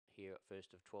here at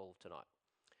first of 12 tonight.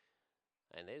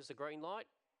 And there's the green light.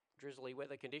 Drizzly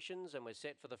weather conditions, and we're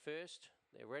set for the first.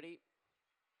 They're ready.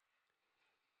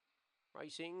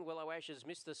 Racing, Willow Ash has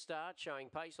missed the start, showing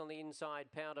pace on the inside.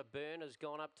 Powder Burn has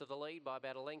gone up to the lead by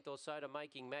about a length or so to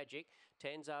Making Magic.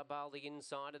 Tanzar Bale the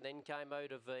inside, and then came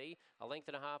Oda V. A length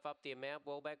and a half up the amount.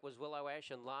 Well back was Willow Ash,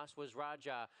 and last was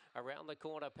Raja. Around the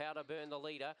corner, Powder Burn the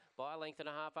leader by a length and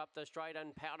a half up the straight,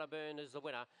 and Powder Burn is the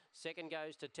winner. Second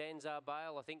goes to Tanzar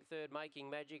Bale. I think third Making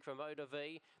Magic from Oda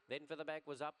V. Then for the back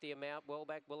was Up the Amount. Well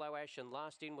back Willow Ash, and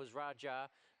last in was Raja,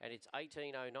 and it's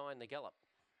 18.09 the gallop.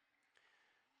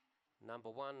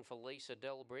 Number 1 for Lisa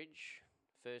Delbridge.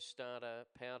 First starter,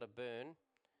 Powder Burn.